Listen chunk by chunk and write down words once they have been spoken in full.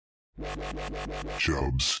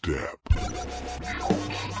Chub Step.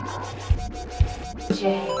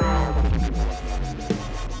 J-Ram.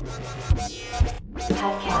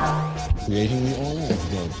 Pet Cow. Creating the oil of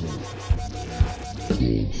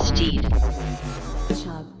Steed.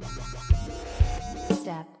 Chub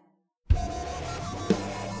Step.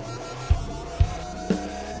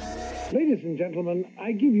 Ladies and gentlemen,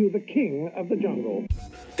 I give you the king of the jungle.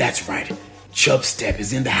 That's right. Chub Step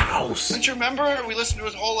is in the house. Don't you remember? We listened to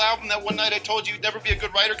his whole album that one night I told you you'd never be a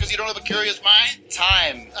good writer because you don't have a curious mind?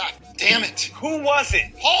 Time. Ah, damn it. Who was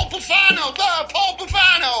it? Paul Bufano! Paul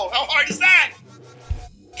Bufano! How hard is that?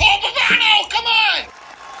 Paul Bufano! Come on!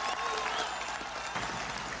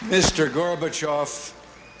 Mr. Gorbachev,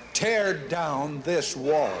 tear down this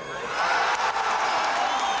wall.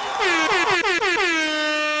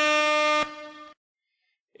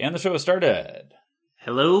 And the show has started.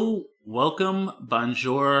 Hello, welcome,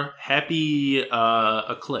 bonjour, happy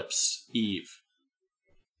Eclipse Eve.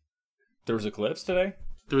 There was eclipse today?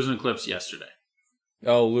 There was an eclipse yesterday.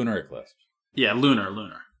 Oh, lunar eclipse. Yeah,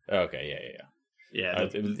 lunar. Okay, Yeah.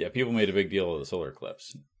 Yeah, people made a big deal of the solar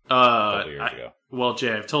eclipse a couple years ago. Well,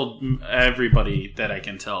 Jay, I've told everybody that I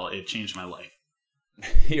can tell it changed my life.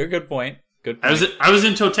 You're a good point. Good point. I was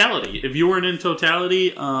in totality. If you weren't in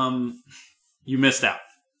totality, you missed out.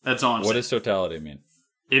 That's all I'm saying. What does totality mean?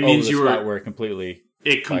 It means the you spot were where it completely.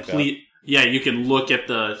 Yeah, you can look at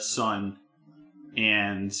the sun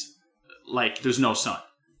and like there's no sun.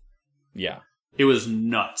 Yeah. It was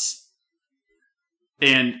nuts.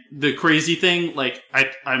 And the crazy thing, like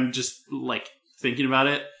I'm just like thinking about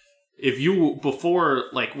it. If you before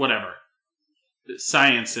like whatever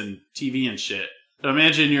science and TV and shit,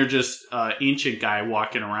 imagine you're just an ancient guy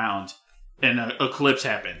walking around and an eclipse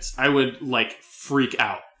happens. I would like freak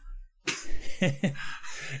out.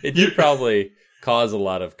 It did probably cause a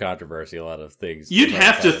lot of controversy, a lot of things. You'd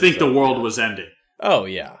have to think the world was ending. Oh,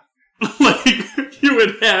 yeah. Like, you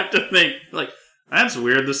would have to think, like, that's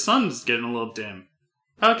weird. The sun's getting a little dim.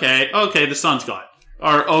 Okay, the sun's gone.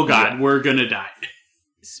 Or, oh God, we're gonna die.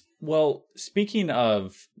 Well, speaking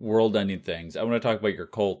of world-ending things, I want to talk about your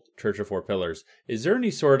cult, Church of Four Pillars. Is there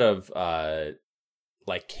any sort of,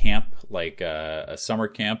 like, camp, like a summer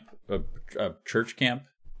camp, a church camp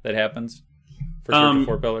that happens for Church of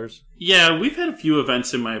Four Pillars? Yeah, we've had a few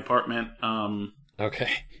events in my apartment. Okay.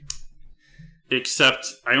 Except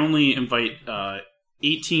I only invite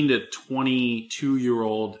 18 to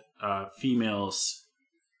 22-year-old females.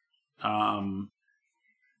 And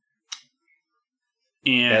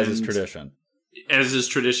as is tradition.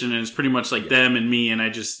 And it's pretty much like them and me, and I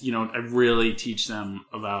just, I really teach them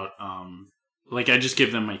about, like, I just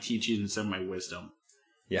give them my teachings and my wisdom.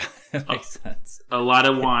 Yeah, that makes sense. A lot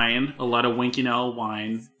of wine, a lot of Winkinell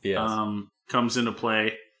wine comes into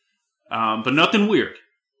play, but nothing weird.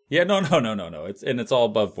 Yeah, no. It's all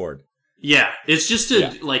above board. Yeah, it's just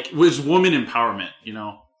it was woman empowerment,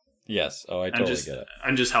 Yes, I totally get it.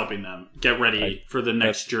 I'm just helping them get ready for the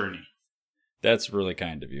next journey. That's really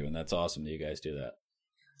kind of you, and that's awesome that you guys do that.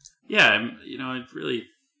 Yeah, I don't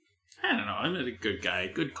know, I'm a good guy,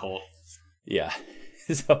 good cult. Yeah.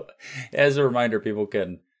 So, as a reminder, people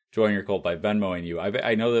can join your cult by Venmoing you.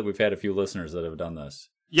 I know that we've had a few listeners that have done this.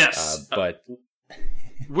 Yes, but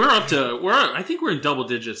I think we're in double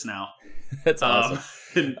digits now. That's awesome.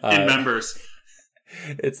 In members.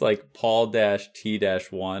 It's like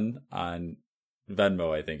Paul-T-1 on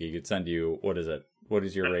Venmo. I think he could send you. What is it? What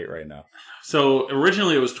is your rate right now? So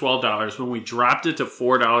originally it was $12. When we dropped it to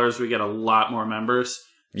 $4, we got a lot more members.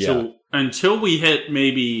 Yeah. So until we hit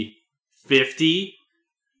maybe 50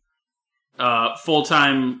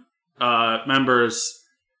 full-time members,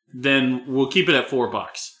 then we'll keep it at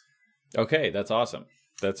 $4. Okay, that's awesome.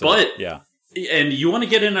 And you want to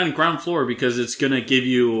get in on ground floor because it's going to give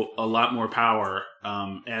you a lot more power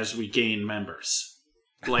as we gain members.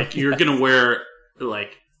 Like, you're going to wear,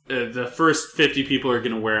 like, the first 50 people are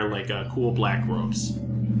going to wear, like, cool black robes.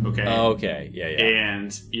 Okay? Oh, okay, yeah.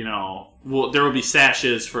 And, there will be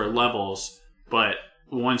sashes for levels, but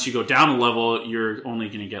once you go down a level, you're only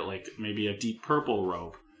going to get, like, maybe a deep purple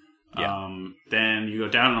robe. Yeah. Then you go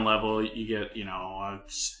down a level, you get,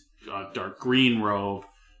 a dark green robe.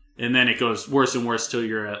 And then it goes worse and worse till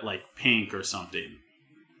you're at, like, pink or something.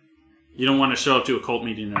 You don't want to show up to a cult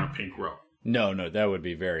meeting in a pink robe. No, that would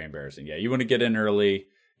be very embarrassing. Yeah, you want to get in early.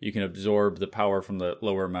 You can absorb the power from the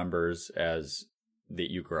lower members as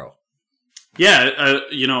you grow. Yeah,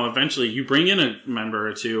 eventually you bring in a member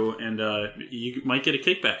or two, and you might get a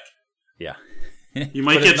kickback. Yeah. You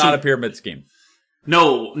might get not a pyramid scheme.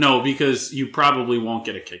 No, because you probably won't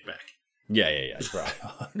get a kickback. Yeah.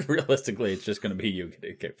 Realistically, it's just going to be you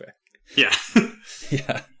getting a kickback. Yeah.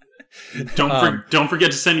 Yeah. Don't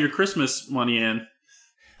forget to send your Christmas money in.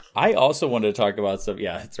 I also wanted to talk about some.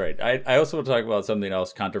 Yeah, that's right. I also want to talk about something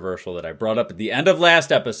else controversial that I brought up at the end of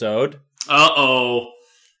last episode. Uh-oh.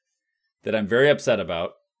 That I'm very upset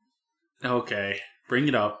about. Okay, bring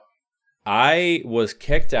it up. I was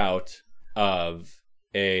kicked out of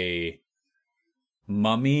a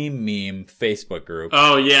mummy meme Facebook group.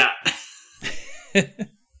 Oh, yeah.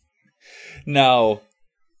 Now,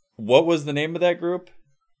 what was the name of that group?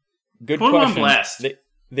 Good Put question. them on blast.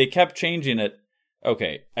 They kept changing it.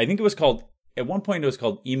 Okay, I think it was called, at one point it was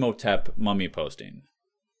called Emotep Mummy Posting.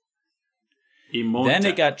 Emotep. Then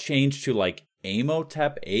it got changed to like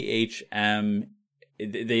Amotep, AHM.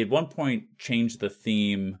 They at one point changed the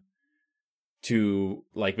theme to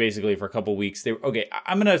like basically for a couple weeks.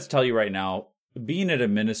 I'm going to tell you right now, being an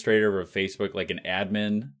administrator of a Facebook, like an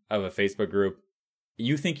admin of a Facebook group,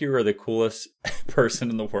 you think you are the coolest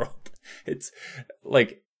person in the world. It's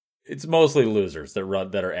like, it's mostly losers that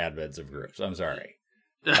are admins of groups. I'm sorry.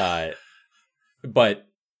 But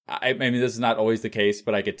I mean, this is not always the case,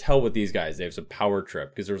 but I could tell with these guys, they have some power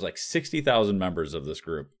trip because there was like 60,000 members of this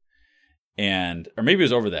group. Or maybe it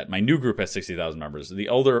was over that. My new group has 60,000 members. The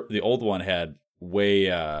old one had way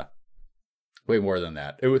more than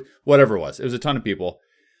that. It was whatever it was. It was a ton of people.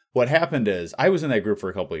 What happened is I was in that group for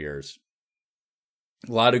a couple of years.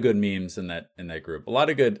 A lot of good memes in that group. A lot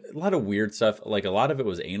of weird stuff. Like a lot of it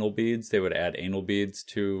was anal beads. They would add anal beads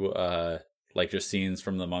to like just scenes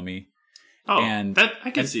from The Mummy. Oh,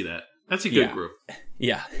 I can see that. That's a good group.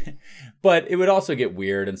 Yeah. But it would also get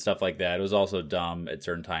weird and stuff like that. It was also dumb at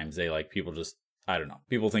certain times. They like people just, I don't know.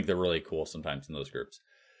 People think they're really cool sometimes in those groups.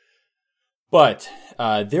 But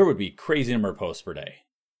there would be crazy number of posts per day.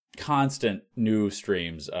 Constant new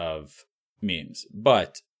streams of memes.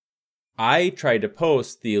 But I tried to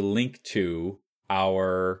post the link to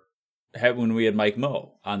when we had Mike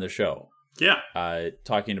Moe on the show. Yeah.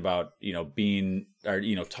 Talking about,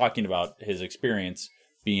 talking about his experience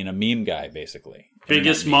being a meme guy, basically.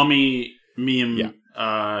 Biggest mummy meme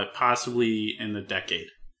possibly in the decade.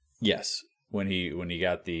 Yes. When he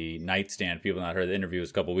got the nightstand, people not heard the interview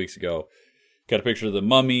was a couple weeks ago, got a picture of the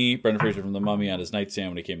mummy, Brendan Fraser from the Mummy on his nightstand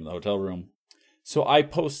when he came in the hotel room. So I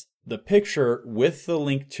post the picture with the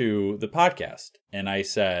link to the podcast. And I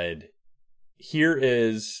said,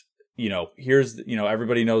 here's,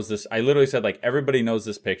 everybody knows this. I literally said, like, everybody knows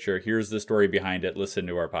this picture. Here's the story behind it. Listen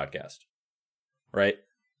to our podcast. Right?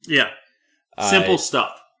 Yeah. Simple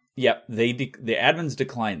stuff. Yep. The admins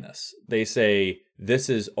decline this. They say, this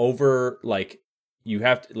is over, like, you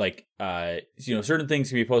have to, like, certain things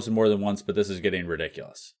can be posted more than once, but this is getting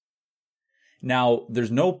ridiculous. Now,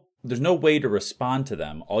 there's no way to respond to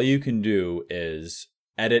them. All you can do is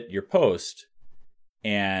edit your post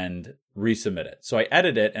and resubmit it. So I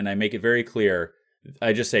edit it and I make it very clear.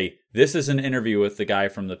 I just say, this is an interview with the guy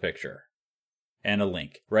from the picture and a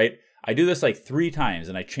link, right? I do this like 3 times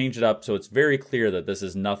and I change it up so it's very clear that this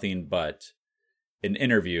is nothing but an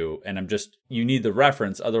interview and you need the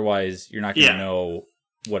reference. Otherwise you're not going to know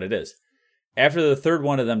what it is. After the third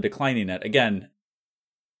one of them declining it, again,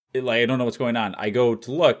 I don't know what's going on. I go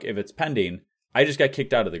to look if it's pending. I just got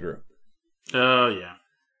kicked out of the group. Oh, yeah.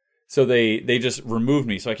 So they just removed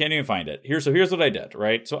me, so I can't even find it. Here's what I did,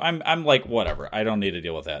 right? So I'm like, whatever. I don't need to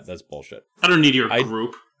deal with that. That's bullshit. I don't need your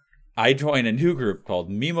group. I joined a new group called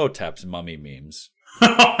Memotep's Mummy Memes.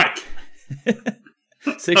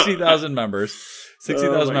 60,000 members.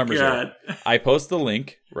 60,000 members. God. I post the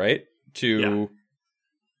link, right, to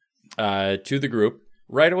the group.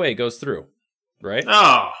 Right away, it goes through, right?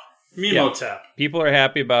 Oh, Memotep. Yeah. People are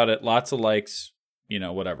happy about it. Lots of likes,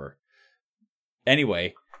 whatever.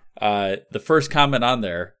 Anyway, the first comment on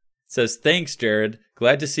there says, "Thanks, Jared.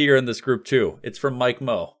 Glad to see you're in this group too." It's from Mike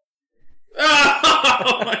Moe.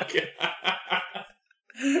 Oh my god!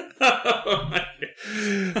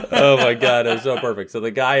 Oh my god, it was so perfect. So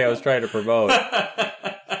the guy I was trying to promote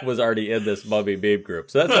was already in this mummy meme group.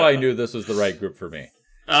 So that's why I knew this was the right group for me.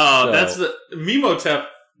 Oh, that's the Memotep.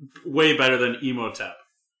 Way better than Emotep.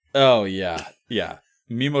 Oh yeah.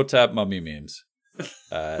 Memotep mummy memes.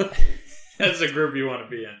 That's a group you want to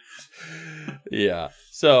be in. Yeah.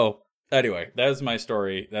 So anyway, that's my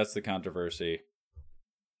story. That's the controversy.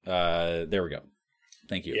 There we go.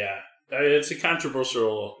 Thank you. Yeah, it's a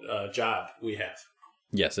controversial job we have.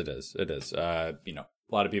 Yes, it is. It is. A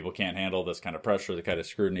lot of people can't handle this kind of pressure, the kind of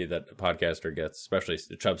scrutiny that a podcaster gets, especially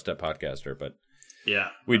the Chubstep podcaster. But yeah,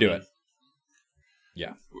 we do it.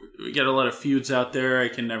 Yeah, we get a lot of feuds out there. I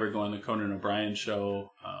can never go on the Conan O'Brien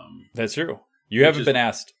show. That's true. You haven't been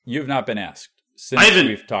asked. You have not been asked since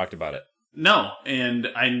we've talked about it. No, and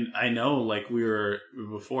I know, like, we were,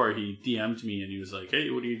 before he DM'd me and he was like, hey,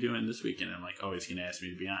 what are you doing this weekend? I'm like, oh, he's going to ask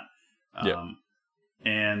me to be on.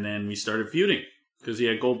 And then we started feuding because he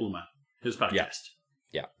had Goldblum on his podcast.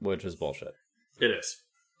 Yeah, which is bullshit. It is.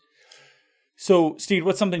 So, Steve,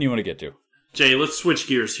 what's something you want to get to? Jay, let's switch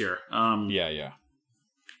gears here. Yeah.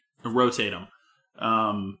 Rotate them.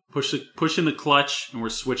 Push in the clutch, and we're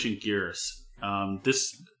switching gears.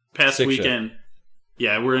 This past Stick weekend, shift.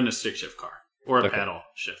 yeah, we're in a stick shift car or a paddle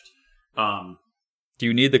shift. Do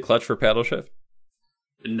you need the clutch for paddle shift?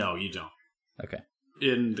 No, you don't. Okay.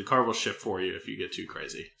 And the car will shift for you if you get too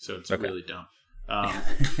crazy. So it's really dumb.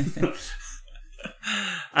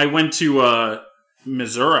 I went to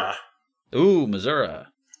Missouri. Ooh, Missouri.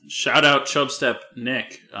 Shout out Chubstep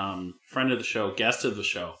Nick, friend of the show, guest of the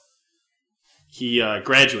show. He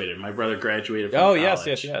graduated. My brother graduated from college.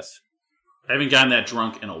 Yes. I haven't gotten that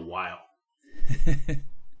drunk in a while.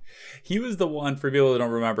 He was the one, for people who don't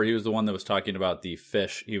remember, he was the one that was talking about the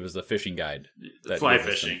fish. He was the fishing guide. That Fly gave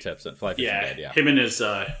us some fishing. tips and fly fishing guide, yeah. Him and his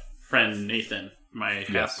friend Nathan, my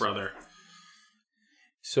half-brother.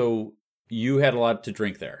 So you had a lot to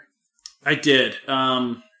drink there. I did.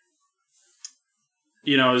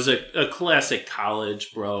 It was a classic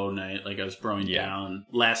college bro night. Like, I was broing down.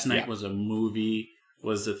 Last night was a movie,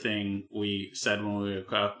 was the thing we said when we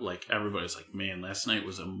woke up. Like, everybody's like, man, last night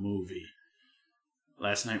was a movie.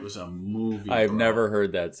 Last night was a movie. I've never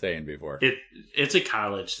heard that saying before. It's a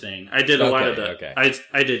college thing. I did a lot of the... Okay.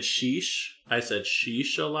 I did sheesh. I said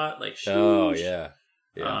sheesh a lot. Like, sheesh. Oh, yeah.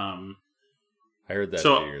 I heard that a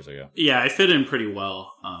few years ago. Yeah, I fit in pretty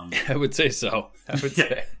well. I would say so. I would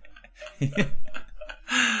say.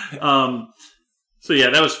 So yeah,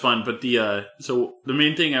 that was fun. But the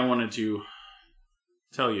main thing I wanted to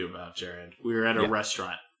tell you about, Jared, we were at a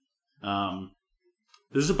restaurant.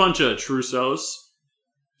 This is a bunch of Trousseaus,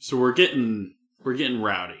 so we're getting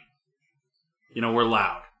rowdy. We're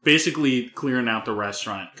loud, basically clearing out the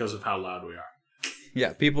restaurant because of how loud we are.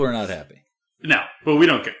 Yeah, people are not happy. No, but we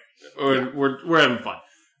don't care. We're having fun.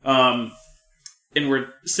 And we're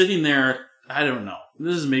sitting there. I don't know.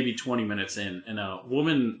 This is maybe 20 minutes in, and a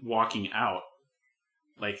woman walking out,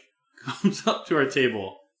 like, comes up to our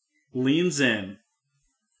table, leans in,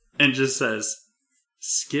 and just says,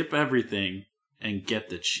 skip everything and get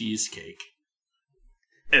the cheesecake.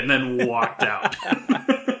 And then walked out.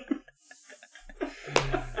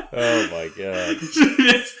 Oh, my God.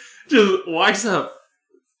 just walks up.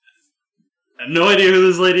 I have no idea who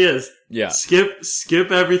this lady is. Yeah.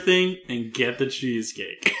 Skip everything and get the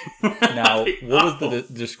cheesecake. Now, what was the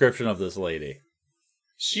description of this lady?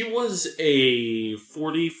 She was a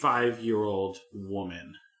 45-year-old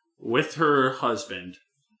woman with her husband.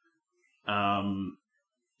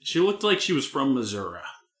 She looked like she was from Missouri.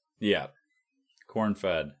 Yeah.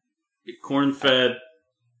 Corn-fed. Corn-fed.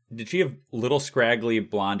 Did she have little scraggly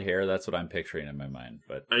blonde hair? That's what I'm picturing in my mind.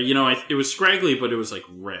 But it was scraggly, but it was like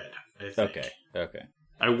red, I think. Okay.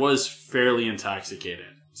 I was fairly intoxicated,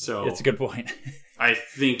 so it's a good point. I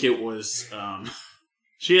think it was.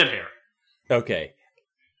 She had hair. Okay.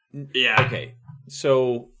 Yeah. Okay.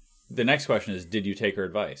 So the next question is: did you take her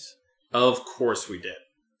advice? Of course we did.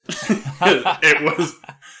 It was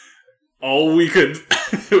all we could.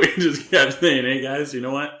 We just kept saying, "Hey guys, you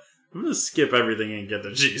know what? I'm gonna skip everything and get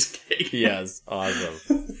the cheesecake." Yes,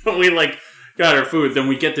 awesome. We got our food, then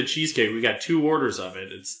we get the cheesecake. We got 2 orders of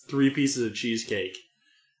it. It's 3 pieces of cheesecake.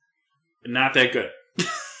 Not that good.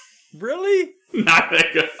 Really? Not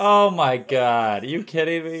that good. Oh my God. Are you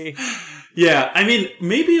kidding me? Yeah, I mean,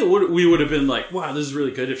 maybe we would have been like, wow, this is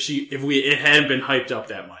really good if it hadn't been hyped up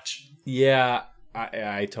that much. Yeah,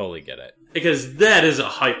 I totally get it. Because that is a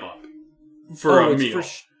hype up for a meal.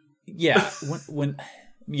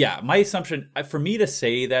 Yeah, my assumption, for me to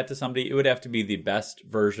say that to somebody, it would have to be the best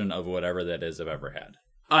version of whatever that is I've ever had.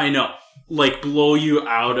 I know. Like, blow you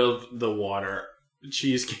out of the water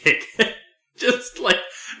cheesecake. Just like,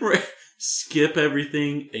 skip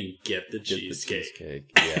everything and get the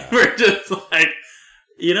cheesecake. Yeah. We're just like,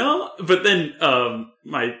 but then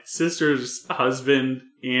my sister's husband,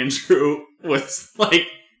 Andrew, was like,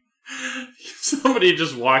 somebody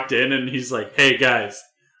just walked in and he's like, hey guys,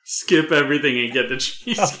 skip everything and get the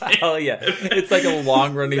cheesecake. Oh yeah. It's like a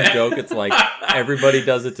long running joke. It's like everybody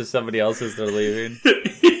does it to somebody else as they're leaving.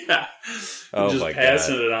 Yeah. Oh just my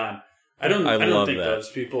passing God. it on. I don't think that.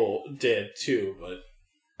 those people did too, but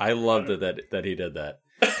I loved it that he did that.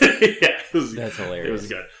 Yeah, that's hilarious. It was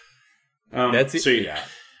good.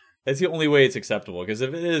 That's the only way it's acceptable. Because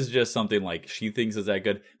if it is just something like she thinks is that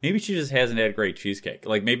good, maybe she just hasn't had great cheesecake.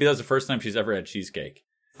 Like maybe that's the first time she's ever had cheesecake.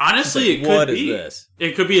 Honestly, like, it could be. What is this?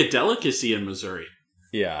 It could be a delicacy in Missouri.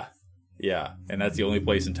 Yeah. Yeah, and that's the only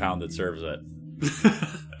place in town that serves it.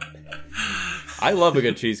 I love a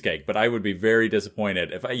good cheesecake, but I would be very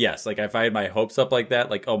disappointed if I had my hopes up like that,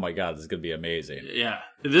 like, oh my god, this is going to be amazing. Yeah.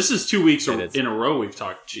 This is 2 weeks And it's- in a row we've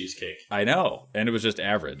talked cheesecake. I know, and it was just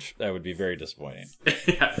average. That would be very disappointing.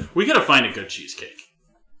 Yeah. We got to find a good cheesecake.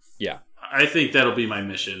 Yeah. I think that'll be my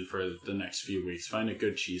mission for the next few weeks. Find a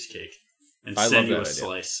good cheesecake and I send love you a that idea.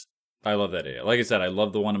 slice. I love that idea. Like I said, I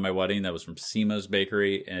love the one at my wedding that was from Seema's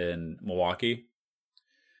Bakery in Milwaukee.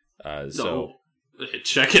 So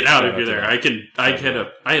check it out Shout if out you're to there. them.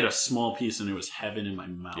 I had a small piece and it was heaven in my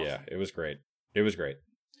mouth. yeah, it was great. It was great.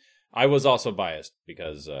 I was also biased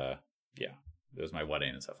because, it was my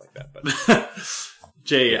wedding and stuff like that. But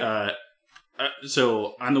Jay,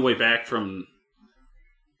 so on the way back from,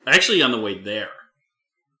 actually on the way there,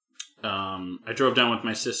 I drove down with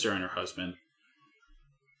my sister and her husband.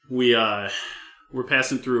 We're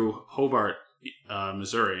passing through Hobart,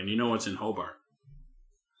 Missouri, and you know what's in Hobart?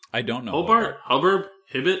 I don't know. Hobart, Hubbard,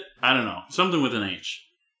 Hibbett, I don't know, something with an H.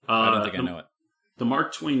 I don't think I know it. The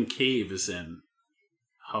Mark Twain Cave is in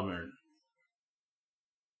Hubbard.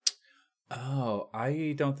 Oh,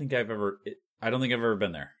 I don't think I've ever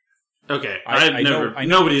been there. Okay, I know-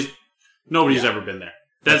 nobody's ever been there.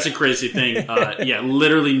 That's a crazy thing.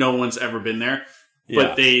 Literally no one's ever been there.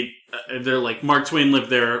 But they're like, Mark Twain lived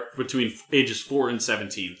there between ages 4 and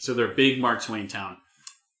 17. So they're a big Mark Twain town.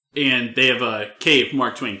 And they have a cave,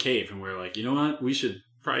 Mark Twain Cave. And we're like, you know what? We should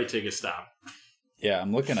probably take a stop. Yeah,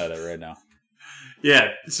 I'm looking at it right now.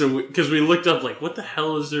 Yeah, so because we looked up, like, what the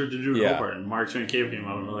hell is there to do in Yeah. Hobart? And Mark Twain Cave came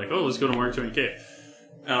up, and we're like, oh, let's go to Mark Twain Cave.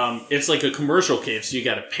 It's like a commercial cave, so you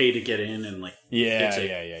got to pay to get in, and like,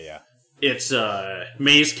 Yeah. it's a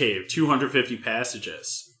maze cave, 250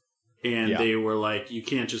 passages, and Yeah. they were like, you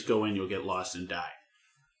can't just go in, you'll get lost and die.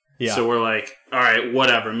 Yeah. So we're like, all right,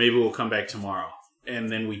 whatever, maybe we'll come back tomorrow.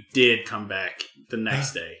 And then we did come back the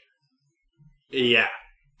next day. Yeah.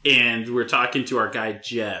 And we're talking to our guy,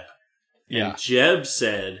 Jeb. And Yeah. Jeb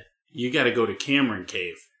said, you got to go to Cameron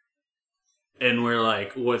Cave. And we're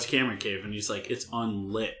like, what's Cameron Cave? And he's like, it's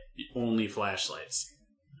unlit, only flashlights.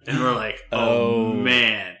 And we're like, oh, Oh.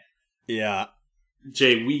 man. Yeah.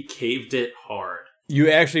 Jay, we caved it hard. You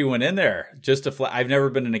actually went in there just to I've never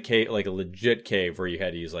been in a cave, like a legit cave where you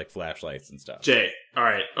had to use like flashlights and stuff. Jay, all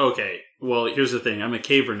right, okay. Well, here's the thing. I'm a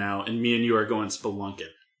caver now, and me and you are going spelunking.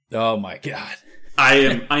 Oh my god. I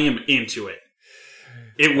am into it.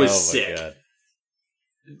 It was Oh my sick. God.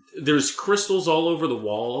 There's crystals all over the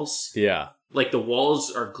walls. Yeah. Like the walls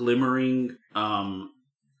are glimmering.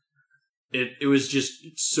 It was just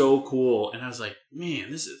so cool, and I was like,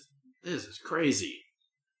 man, this is crazy.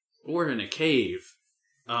 We're in a cave.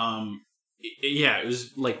 It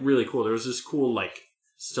was like really cool. There was this cool like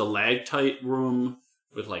stalactite room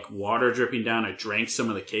with like water dripping down. I drank some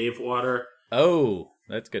of the cave water. Oh,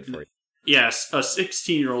 that's good for you. Yes, a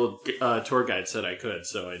 16-year-old tour guide said I could,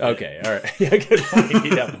 so I did. Okay, all right. Yeah, good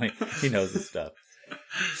point. He knows his stuff.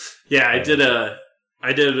 Yeah, I did a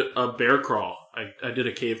bear crawl. I did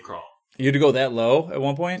a cave crawl. You had to go that low at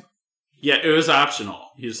one point? Yeah, it was optional.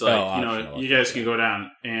 He's like, optional. you guys can go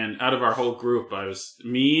down. And out of our whole group, I was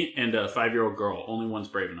me and a 5-year-old girl. Only one's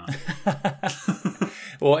brave enough.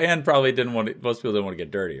 Well, Anne probably most people didn't want to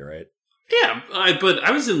get dirty, right? Yeah, but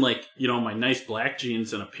I was in like, my nice black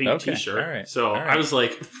jeans and a pink Okay, t-shirt. all right, So all right. I was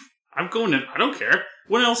like, I'm going in. I don't care.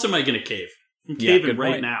 When else am I going to cave? I'm Yeah, caving good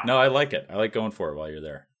right point. now. No, I like it. I like going for it while you're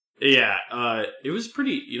there. Yeah, it was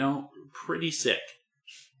pretty, pretty sick.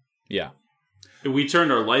 Yeah. We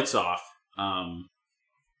turned our lights off, and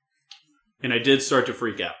I did start to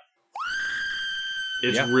freak out.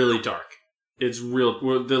 It's really dark. It's real.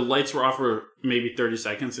 The lights were off for maybe 30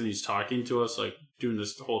 seconds, and he's talking to us, like doing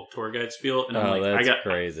this whole tour guide spiel. And I'm like, that's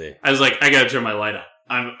crazy. I was like, I gotta turn my light up.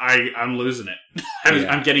 I'm losing it.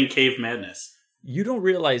 I'm getting cave madness. You don't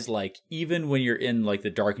realize, like, even when you're in like the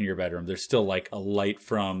dark in your bedroom, there's still like a light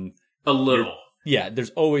from A little. Yeah, there's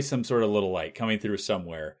always some sort of little light coming through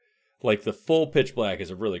somewhere. Like the full pitch black is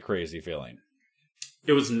a really crazy feeling.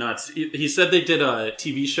 It was nuts. He said they did a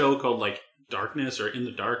TV show called like Darkness or In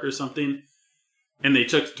the Dark or something. And they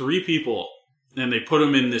took 3 people and they put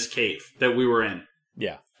them in this cave that we were in.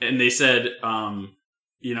 Yeah. And they said,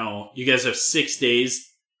 you guys have 6 days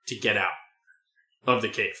to get out of the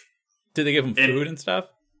cave. Did they give them food and stuff?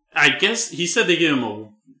 I guess he said they gave him a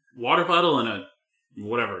water bottle and a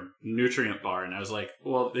nutrient bar. And I was like,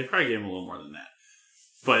 well, they probably gave him a little more than that.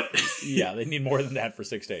 But yeah, they need more than that for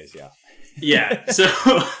 6 days. Yeah. Yeah. So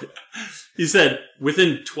he said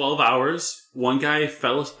within 12 hours, one guy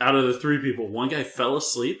out of the 3 people, one guy fell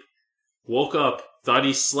asleep, woke up, thought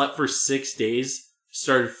he slept for 6 days,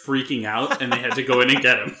 started freaking out, and they had to go in and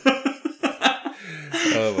get him.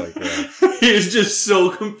 Oh my god. He was just so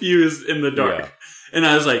confused in the dark. Yeah. And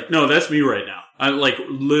I was like, no, that's me right now. I'm like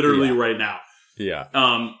literally right now. Yeah.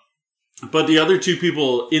 But the other two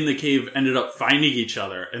people in the cave ended up finding each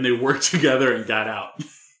other, and they worked together and got out.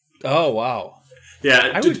 Oh wow.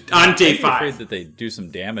 Yeah, On day I'd be 5. afraid That they do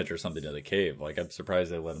some damage or something to the cave. Like, I'm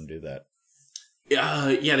surprised they let them do that.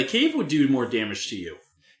 Yeah, the cave would do more damage to you.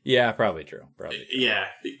 Yeah, probably true. Yeah,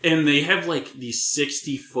 and they have like these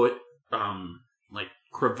 60-foot like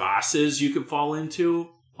crevasses you could fall into.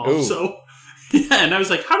 Also, yeah. And I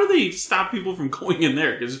was like, how do they stop people from going in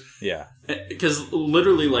there? Because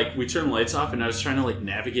literally, like, we turned the lights off, and I was trying to like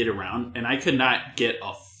navigate around, and I could not get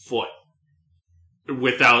a foot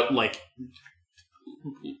without like.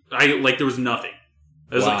 There was nothing.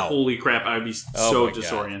 I was like, holy crap, I would be so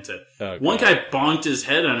disoriented. Oh, one guy bonked his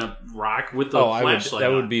head on a rock with the flashlight.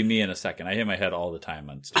 That would be me in a second. I hit my head all the time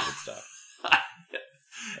on stupid stuff.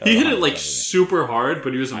 He hit it like super hard,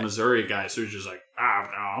 but he was a Missouri guy, so he was just like, no,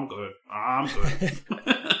 I'm good. I'm good.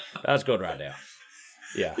 That's good right now.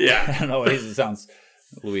 Yeah. Yeah. I don't know. It sounds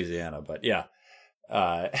Louisiana, but yeah.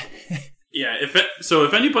 Yeah,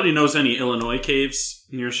 if anybody knows any Illinois caves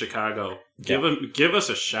near Chicago, give us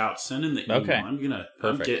a shout. Send in the email. Okay.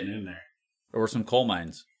 I'm getting in there. Or some coal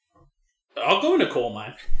mines. I'll go in a coal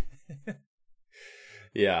mine.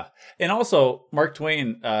 Yeah. And also, Mark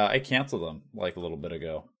Twain, I canceled them like a little bit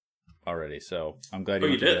ago already, so I'm glad you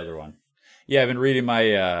went to the other one. Yeah, I've been reading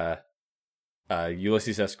my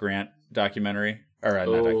Ulysses S. Grant documentary, or not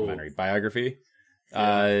documentary, biography.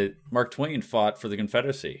 Yeah. Mark Twain fought for the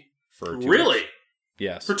Confederacy. For 2 really? weeks.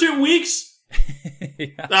 Yes. For 2 weeks?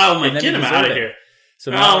 Yeah. Oh my, get him out of here. So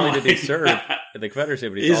not only did he serve in the Confederacy,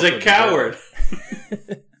 but he's also a coward.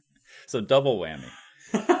 So double whammy.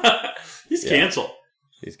 He's canceled.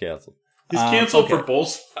 He's canceled. He's canceled for both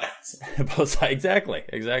sides. Both sides.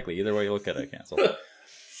 Exactly. Either way you look at it, canceled.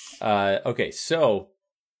 Okay, so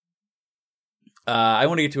I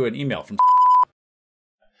want to get to an email from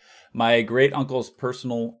my great uncle's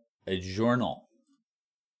personal journal.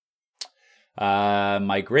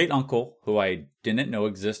 My great uncle, who I didn't know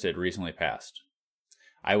existed, recently passed.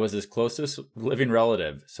 I was his closest living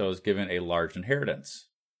relative, so I was given a large inheritance.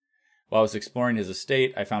 While I was exploring his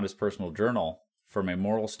estate, I found his personal journal. From a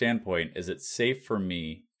moral standpoint, is it safe for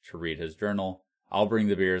me to read his journal? I'll bring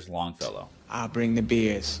the beers, Longfellow. I'll bring the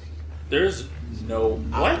beers. There's no...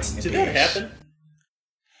 What? Did that happen?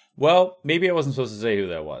 Well, maybe I wasn't supposed to say who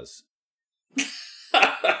that was.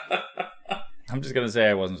 I'm just going to say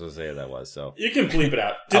I wasn't supposed to say who that was. So you can bleep it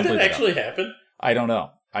out. Did that actually happen? I don't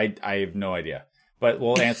know. I have no idea. But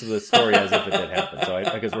we'll answer the story as if it did happen,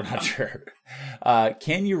 because we're not sure.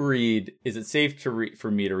 Can you read... Is it safe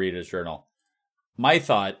for me to read his journal? My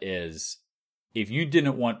thought is, if you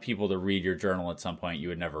didn't want people to read your journal at some point, you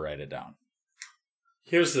would never write it down.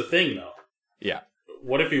 Here's the thing, though. Yeah.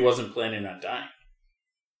 What if he wasn't planning on dying?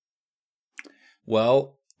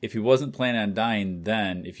 Well, if he wasn't planning on dying,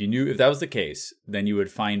 then if that was the case, then you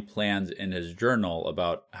would find plans in his journal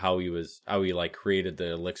about how he like created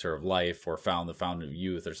the elixir of life or found the fountain of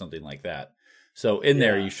youth or something like that. So in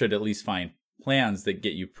there, you should at least find plans that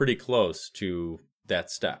get you pretty close to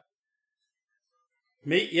that step.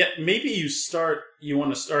 Maybe you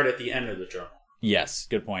want to start at the end of the journal. Yes,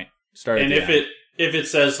 good point. And if it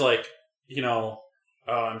says like, oh,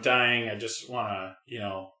 I'm dying, I just want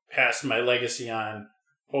to, pass my legacy on.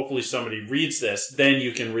 Hopefully somebody reads this, then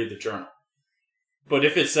you can read the journal. But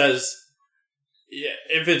if it says,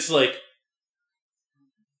 if it's like,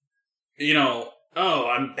 oh,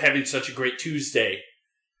 I'm having such a great Tuesday.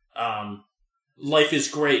 Life is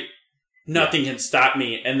great. Nothing can stop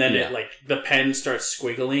me. And then it like the pen starts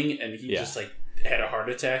squiggling and he just like had a heart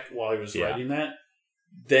attack while he was writing that.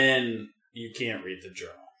 Then you can't read the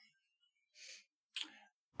journal.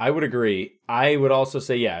 I would agree. I would also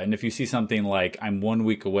say, and if you see something like, I'm 1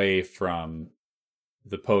 week away from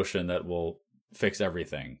the potion that will fix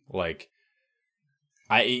everything, like,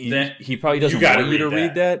 he probably doesn't want you to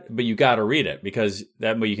read that, but you got to read it, because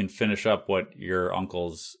that way you can finish up what your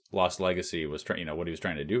uncle's lost legacy was trying, what he was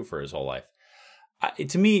trying to do for his whole life.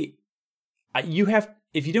 To me, if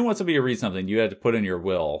you didn't want somebody to read something, you had to put in your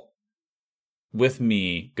will, with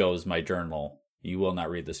me goes my journal. You will not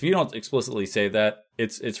read this. If you don't explicitly say that,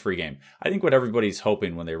 it's free game. I think what everybody's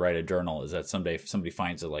hoping when they write a journal is that someday somebody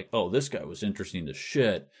finds it like, oh, this guy was interesting as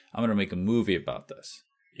shit. I'm going to make a movie about this.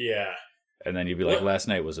 Yeah. And then you'd be like, last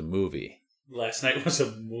night was a movie. Last night was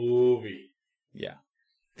a movie. Yeah.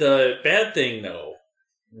 The bad thing, though,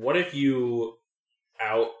 what if you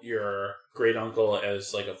out your great uncle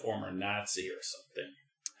as like a former Nazi or something?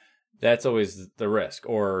 That's always the risk.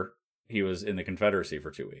 Or he was in the Confederacy for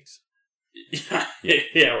 2 weeks.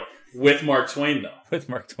 Yeah, with Mark Twain though. With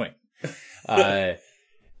Mark Twain.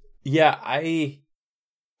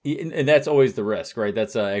 And that's always the risk, right?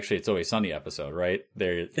 That's actually It's Always Sunny epised, right?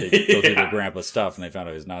 They go through their grandpa's stuff and they found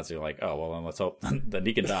out he's Nazi. They're like, oh well, then let's hope that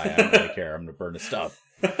he can die. I don't really care. I'm gonna burn his stuff.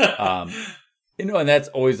 And that's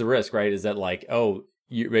always the risk, right? Is that like, oh,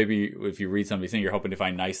 maybe if you read somebody's thing, you're hoping to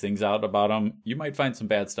find nice things out about them. You might find some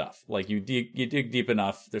bad stuff. Like you dig deep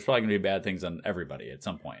enough, there's probably gonna be bad things on everybody at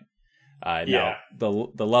some point. Now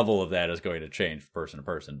the level of that is going to change person to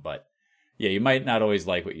person, but yeah, you might not always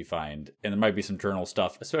like what you find, and there might be some journal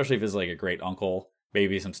stuff, especially if it's like a great uncle.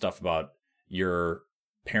 Maybe some stuff about your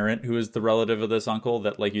parent who is the relative of this uncle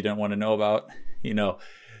that like you didn't want to know about.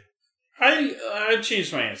 I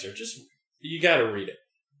changed my answer. Just you got to read it.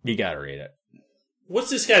 You got to read it. What's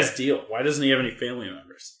this guy's deal? Why doesn't he have any family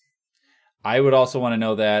members? I would also want to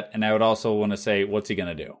know that, and I would also want to say, what's he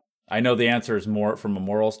going to do? I know the answer is more from a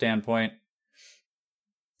moral standpoint.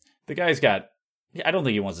 The guy's got. I don't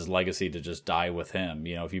think he wants his legacy to just die with him,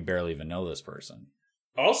 if you barely even know this person.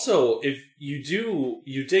 Also, if you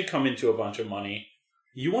did come into a bunch of money,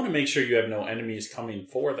 you want to make sure you have no enemies coming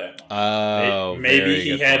for that money. Oh, maybe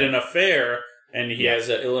he had an affair and he has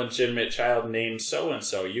an illegitimate child named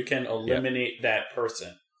so-and-so. You can eliminate that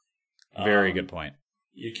person. Very good point.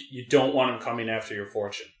 You don't want him coming after your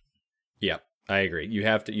fortune. Yep, I agree. You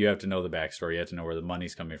have to know the backstory. You have to know where the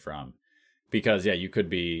money's coming from. Because, you could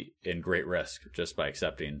be in great risk just by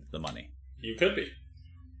accepting the money. You could be.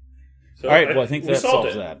 So all right, well, I think that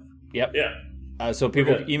solves that. Yep. Yeah. So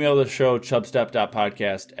people can email the show,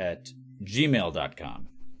 chubstep.podcast@gmail.com.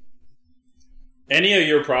 Any of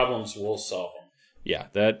your problems, we'll solve them. Yeah,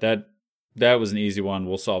 that was an easy one.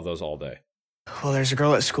 We'll solve those all day. Well, there's a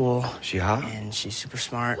girl at school. She hot? And she's super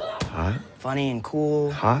smart. Hot? Funny and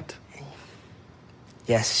cool. Hot?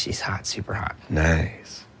 Yes, she's hot, super hot.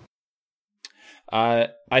 Nice. I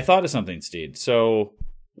thought of something, Steed. So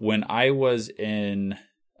when I was in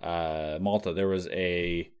Malta, there was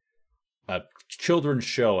a children's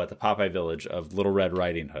show at the Popeye Village of Little Red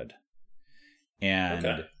Riding Hood.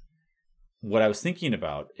 And what I was thinking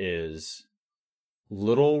about is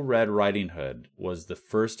Little Red Riding Hood was the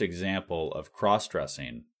first example of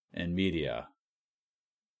cross-dressing in media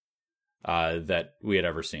that we had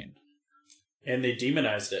ever seen. And they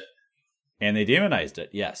demonized it.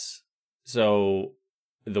 Yes. So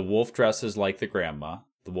the wolf dresses like the grandma.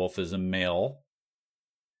 The wolf is a male.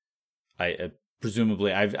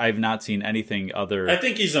 Presumably, I've not seen anything other. I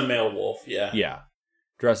think he's a male wolf. Yeah. Yeah,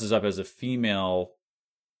 dresses up as a female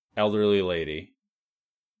elderly lady,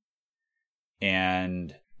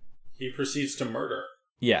 and he proceeds to murder.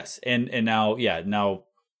 Yes, and now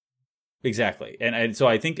exactly, and so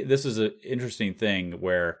I think this is an interesting thing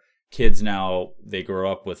where kids now, they grow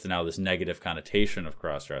up with now this negative connotation of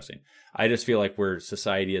cross-dressing. I just feel like where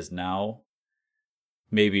society is now,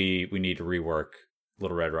 maybe we need to rework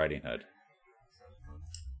Little Red Riding Hood.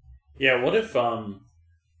 Yeah, what if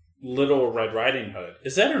Little Red Riding Hood,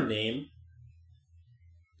 is that her name?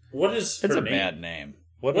 What is her name? It's a bad name.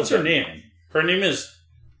 What's her name? Her name is,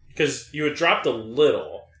 because you had dropped a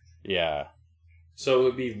little. Yeah. So it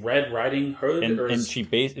would be Red Riding Hood,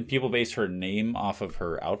 and people base her name off of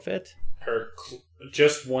her outfit.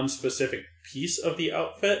 Just one specific piece of the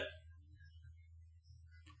outfit.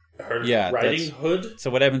 Her riding hood.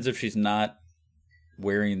 So what happens if she's not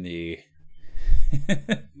wearing the?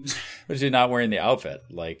 If she's not wearing the outfit,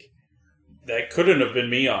 like that couldn't have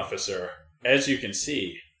been me, officer. As you can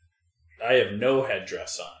see, I have no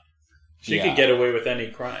headdress on. She could get away with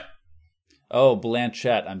any crime. Oh,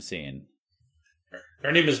 Blanchett, I'm seeing.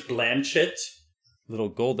 Her name is Blanchett. Little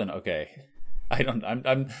golden. Okay,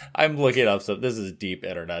 I'm looking up. So this is deep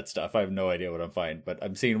internet stuff. I have no idea what I'm finding, but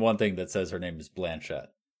I'm seeing one thing that says her name is Blanchett.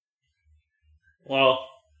 Well,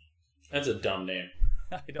 that's a dumb name.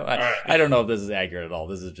 I don't know if this is accurate at all.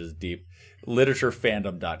 This is just deep.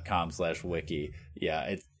 LiteratureFandom.com/wiki. Yeah,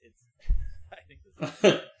 it's I think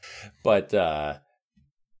this but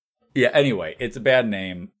anyway, it's a bad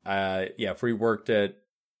name. If we worked at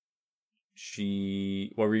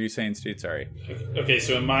what were you saying, Steve? Sorry. Okay,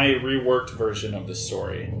 so in my reworked version of the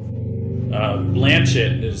story,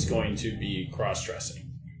 Blanchett is going to be cross-dressing.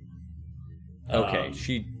 Okay,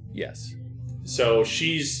 yes. So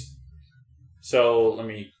let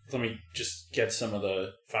me just get some of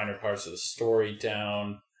the finer parts of the story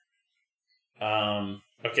down.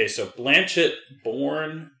 Okay, so Blanchett,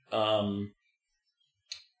 born a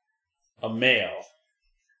male,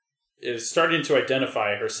 is starting to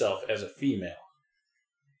identify herself as a female.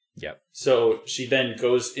 Yep. So she then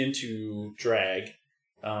goes into drag,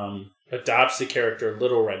 adopts the character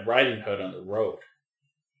Little Red Riding Hood on the road.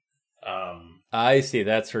 I see.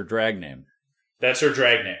 That's her drag name. That's her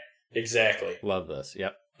drag name. Exactly. Love this.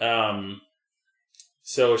 Yep.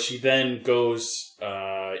 So she then goes,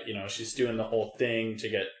 she's doing the whole thing to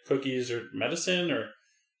get cookies or medicine or.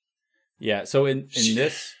 Yeah. So in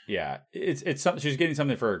this, it's something, she's getting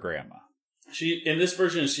something for her grandma. In this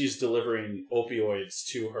version, she's delivering opioids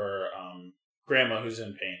to her grandma who's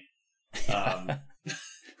in pain.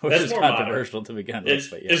 Which that's is more controversial to begin with.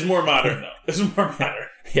 But yeah. It's more modern, though. It's more modern.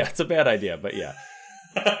 Yeah, it's a bad idea, but yeah.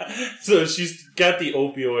 So she's got the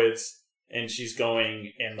opioids, and she's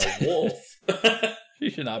going, and the wolf... She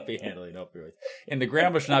should not be handling opioids. And the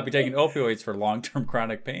grandma should not be taking opioids for long-term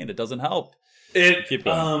chronic pain. It doesn't help. Keep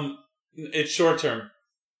going. It's short-term.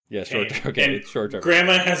 Yeah, short-term. Okay, it's short-term.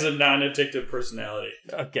 Grandma has a non-addictive personality.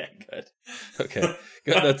 Okay, good. Okay,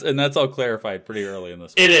 good. That's all clarified pretty early in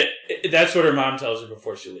this. That's what her mom tells her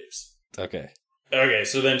before she leaves. Okay,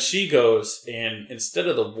 so then she goes, and instead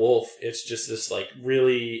of the wolf, it's just this like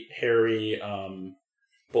really hairy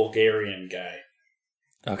Bulgarian guy.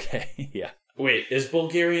 Okay, yeah. Wait, is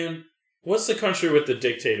Bulgarian? What's the country with the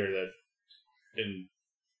dictator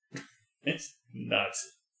it's nuts.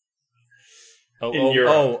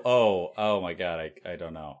 Oh my God, I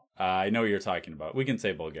don't know. I know what you're talking about. We can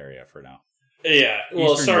say Bulgaria for now. Yeah.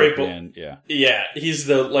 Well, Eastern sorry, European, yeah. He's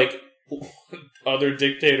the other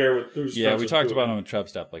dictator who's we talked about him in Chub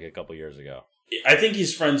Step like a couple years ago. I think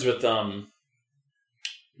he's friends with the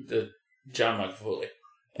John Magufuli.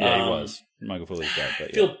 Yeah, he was. Magafuli's dead. But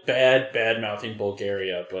I feel bad mouthing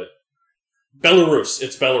Bulgaria, but Belarus.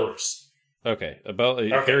 It's Belarus. Okay,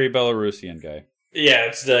 hairy Belarusian guy. Yeah,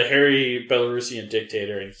 it's the hairy Belarusian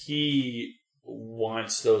dictator, and he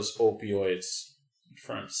wants those opioids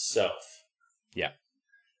for himself. Yeah.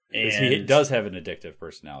 And he does have an addictive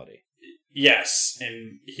personality. Yes,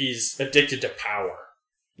 and he's addicted to power.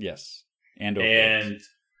 Yes. And opioids. And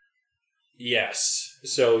yes.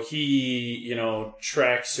 So he,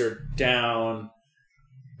 tracks her down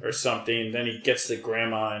or something. Then he gets the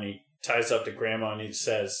grandma and he ties up the grandma and he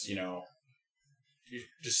says, you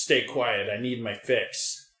just stay quiet. I need my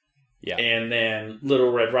fix. Yeah. And then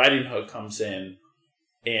Little Red Riding Hood comes in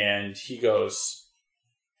and he goes,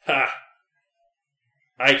 ha!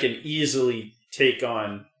 I can easily take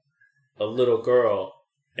on a little girl.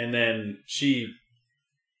 And then she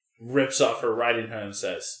rips off her riding hood and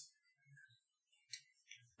says,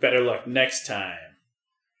 better luck next time.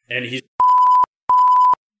 And he's...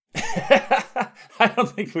 I don't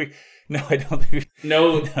think we... No.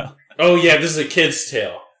 Oh, yeah, this is a kid's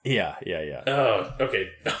tale. Yeah. Oh, okay.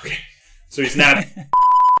 So he's not...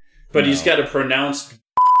 But he's got a pronounced...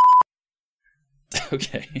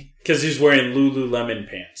 Okay. Because he's wearing Lululemon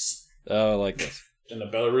pants. Oh, I like this. And the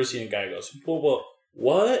Belarusian guy goes, whoa,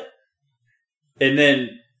 what? And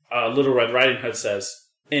then Little Red Riding Hood says,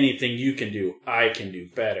 anything you can do, I can do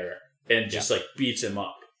better. And just beats him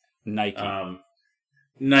up. Nike.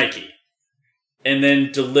 And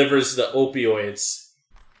then delivers the opioids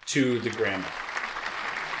to the grandma.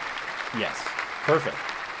 Yes. Perfect.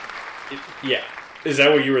 Yeah. Is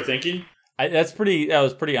that what you were thinking? That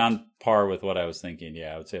was pretty on par with what I was thinking.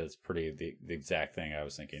 Yeah, I would say that's pretty the exact thing I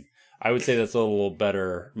was thinking. I would say that's a little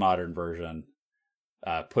better modern version.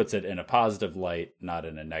 Puts it in a positive light, not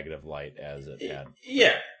in a negative light as it had.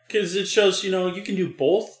 Yeah, because it shows, you can do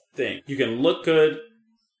both things. You can look good.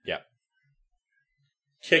 Yeah.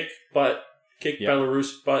 Kick butt.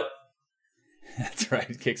 Belarus butt. That's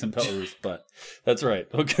right. Kick some Belarus butt. That's right.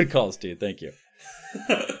 Well, good call, Steve. Thank you.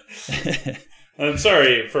 I'm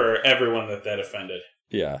sorry for everyone that offended.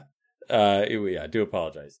 Yeah. I do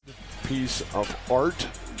apologize. Piece of art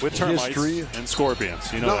with termites history and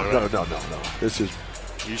scorpions. No. This is...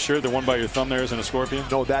 You sure the one by your thumb there isn't a scorpion?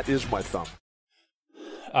 No, that is my thumb.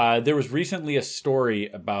 There was recently a story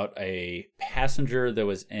about a passenger that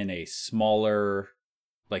was in a smaller,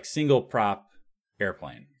 single prop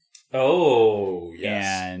airplane. Oh, yes.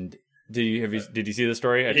 And did you see the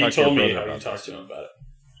story? He told me how you talked to him about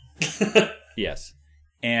it. Yes.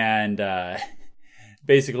 And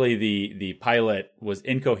basically the pilot was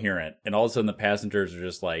incoherent, and all of a sudden the passengers are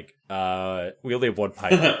just like, we only have one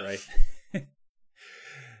pilot, right?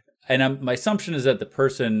 And my assumption is that the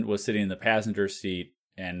person was sitting in the passenger seat,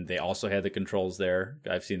 and they also had the controls there.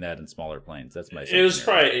 I've seen that in smaller planes. That's my assumption. It was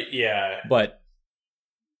probably, yeah. But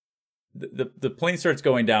the plane starts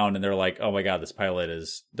going down, and they're like, oh my God, this pilot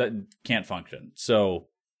can't function. So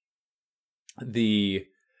they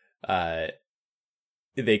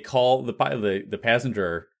call the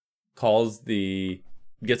passenger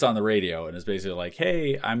gets on the radio and is basically like,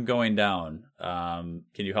 hey, I'm going down. Can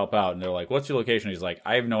you help out? And they're like, what's your location? He's like,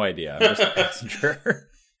 I have no idea. I'm just a passenger.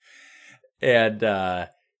 And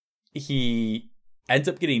he ends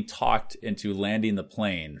up getting talked into landing the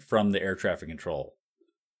plane from the air traffic control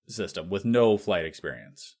system with no flight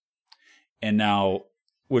experience. And now,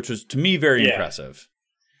 which was to me very impressive.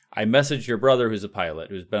 I messaged your brother, who's a pilot,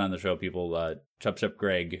 who's been on the show, people, Chub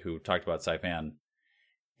Greg, who talked about Saipan.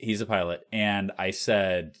 He's a pilot. And I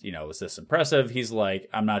said, is this impressive? He's like,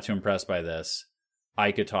 I'm not too impressed by this.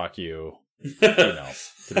 I could talk you, through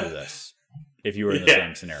this if you were in the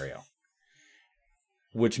same scenario.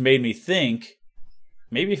 Which made me think,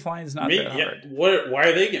 maybe flying's not that hard. Why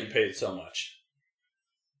are they getting paid so much?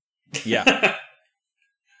 Yeah.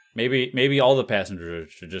 Maybe all the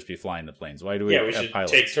passengers should just be flying the planes. Why do we have should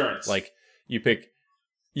pilots? Take turns. Like, you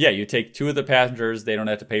take 2 of the passengers. They don't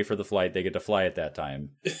have to pay for the flight. They get to fly at that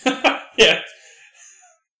time. Yeah.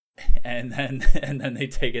 And then they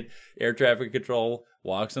take it. Air traffic control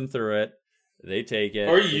walks them through it. They take it.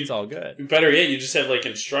 It's all good. Better yet, you just have like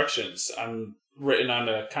instructions written on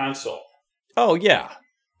the console. Oh, yeah.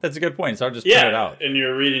 That's a good point. So I'll just print it out. And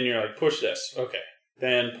you're reading, you're like, push this. Okay.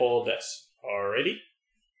 Then pull this. Alrighty.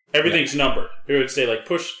 Everything's numbered. It would say like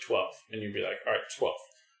push 12. And you'd be like, all right, 12.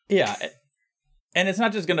 Yeah. And it's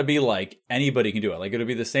not just going to be like anybody can do it. Like it'll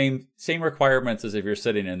be the same requirements as if you're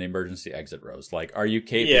sitting in the emergency exit rows. Like, are you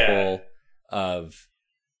capable of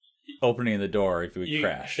opening the door if we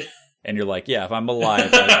crash? And you're like, yeah, if I'm alive,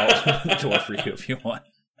 I'll open the door for you if you want.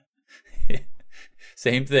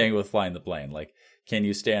 Same thing with flying the plane. Like, can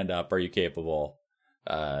you stand up? Are you capable?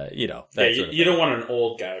 You don't want an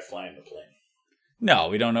old guy flying the plane. No,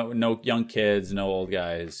 we don't know. No young kids, no old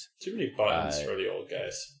guys. Too many buttons for the old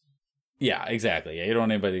guys. Yeah, exactly. Yeah, you don't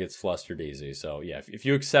want anybody that gets flustered easy. So yeah, if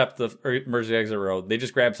you accept the emergency exit row, they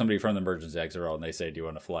just grab somebody from the emergency exit row and they say, "Do you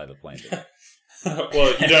want to fly the plane?"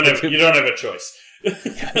 Well, you don't have a choice.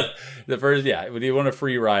 The first, when you want a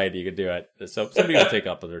free ride, you could do it. So somebody will take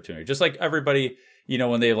up the opportunity. Just like everybody,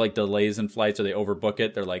 when they have like delays in flights or they overbook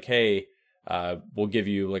it, they're like, "Hey, we'll give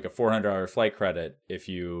you like a $400 flight credit if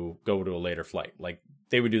you go to a later flight." Like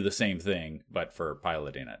they would do the same thing, but for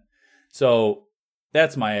piloting it. So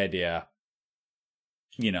that's my idea.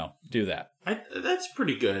 Do that. That's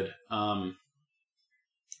pretty good. I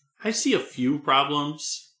see a few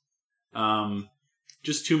problems.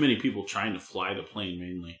 Just too many people trying to fly the plane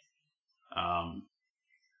mainly.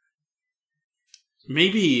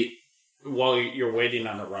 Maybe while you're waiting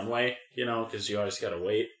on the runway, because you always got to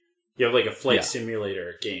wait, you have like a flight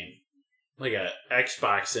simulator game. Like a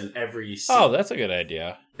Xbox in every seat. Oh, that's a good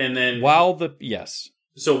idea. And then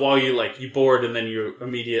So while you board and then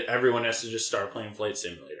everyone has to just start playing Flight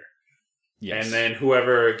Simulator. Yes. And then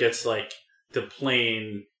whoever gets like the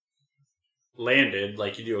plane landed,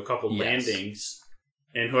 like you do a couple landings,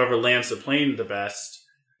 and whoever lands the plane the best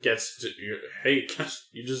gets to, hey,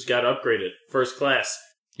 you just got upgraded. First class.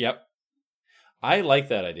 Yep. I like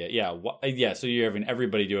that idea. Yeah. So you're having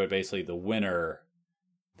everybody do it. Basically, the winner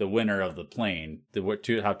of the plane,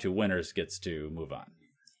 how 2 winners gets to move on.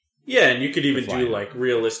 Yeah, and you could even do like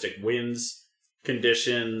realistic winds,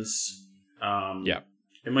 conditions.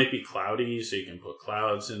 It might be cloudy, so you can put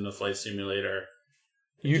clouds in the flight simulator.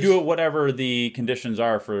 You do it whatever the conditions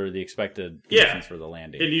are for the expected conditions for the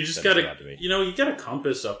landing. And you just gotta, you got a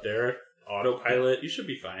compass up there, autopilot. You should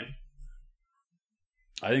be fine.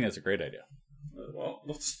 I think that's a great idea. Well,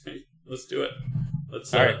 let's do it.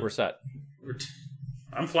 All right, we're set.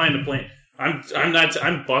 I'm flying the plane.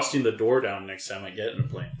 I'm busting the door down next time I get in a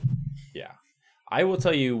plane. Yeah. I will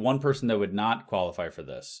tell you one person that would not qualify for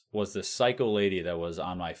this was this psycho lady that was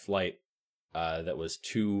on my flight that was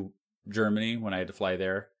to Germany when I had to fly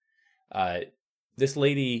there. This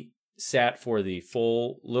lady sat for the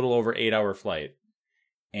full little over 8-hour flight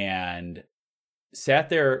and sat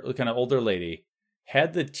there, kind of older lady,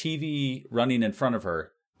 had the TV running in front of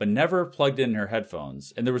her, but never plugged in her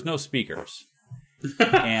headphones. And there was no speakers.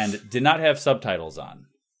 And did not have subtitles on.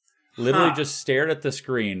 Literally just stared at the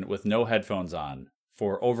screen with no headphones on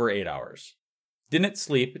for over 8 hours. Didn't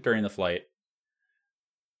sleep during the flight.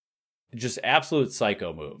 Just absolute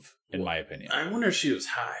psycho move, in my opinion. I wonder if she was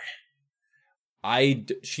high.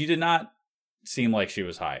 She did not seem like she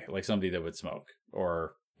was high, like somebody that would smoke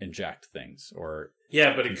or inject things or.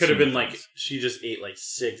 Yeah, but it could have been like she just ate like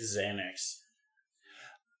 6 Xanax.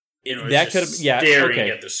 That could have, staring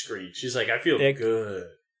at the screen. She's like, I feel good.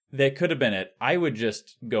 That could have been it. I would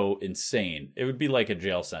just go insane. It would be like a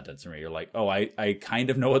jail sentence for me. You're like, oh, I kind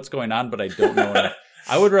of know what's going on, but I don't know enough.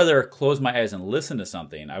 I would rather close my eyes and listen to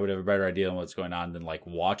something. I would have a better idea on what's going on than like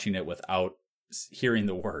watching it without hearing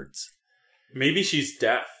the words. Maybe she's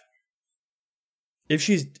deaf. If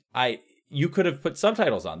you could have put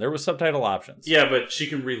subtitles on. There was subtitle options. Yeah, but she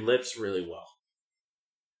can read lips really well.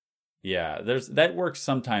 Yeah, that works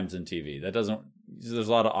sometimes in TV. That doesn't. There's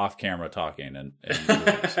a lot of off-camera talking and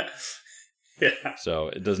movies. Yeah. So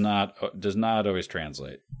it does not always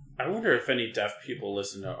translate. I wonder if any deaf people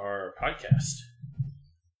listen to our podcast.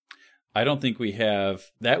 I don't think we have.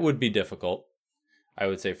 That would be difficult. I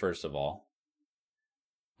would say, first of all,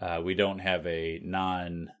 we don't have a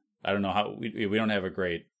non. I don't know how we don't have a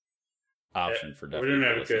great option for deaf. We don't people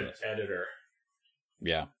have a listening good to this. editor.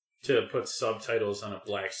 Yeah. To put subtitles on a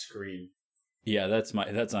black screen. Yeah, that's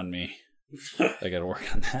on me. I got to work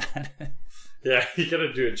on that. Yeah, you got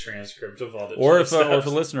to do a transcript of all the. Or if a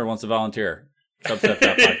listener wants to volunteer,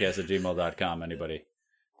 chubstep.podcast@gmail.com. Anybody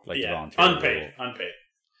like to volunteer? Unpaid.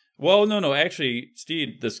 Well, no. Actually,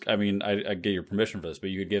 Steve, I get your permission for this,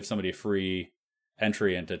 but you could give somebody a free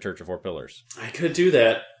entry into Church of Four Pillars. I could do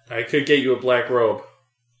that. I could get you a black robe.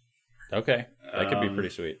 Okay, that could be pretty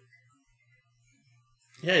sweet.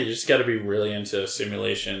 Yeah, you just got to be really into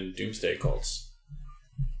simulation doomsday cults.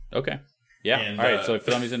 Okay. Yeah. And, all right. So if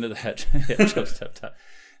somebody's into that,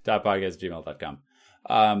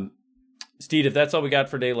 chubstep.podcast@gmail.com. Steve, if that's all we got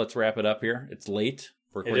for today, let's wrap it up here. It's late.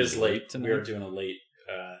 It is late. Tonight. We are doing a late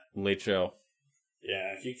show.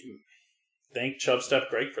 Yeah, you can thank Chubstep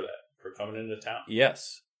Greg for that, for coming into town.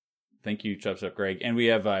 Yes. Thank you, Chubstep Greg. And we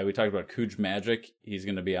have we talked about Cooge Magic. He's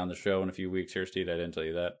going to be on the show in a few weeks here, Steve. I didn't tell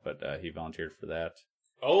you that, but he volunteered for that.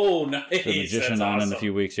 Oh, nice. The magician That's on awesome. in a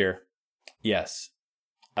few weeks here. Yes.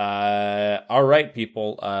 All right,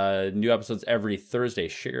 people. New episodes every Thursday.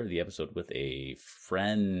 Share the episode with a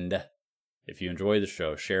friend. If you enjoy the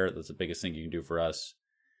show, share it. That's the biggest thing you can do for us.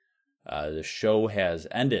 The show has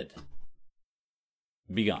ended.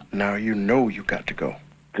 Be gone. Now you know you got to go.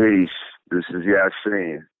 Peace. This is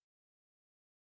Yasin.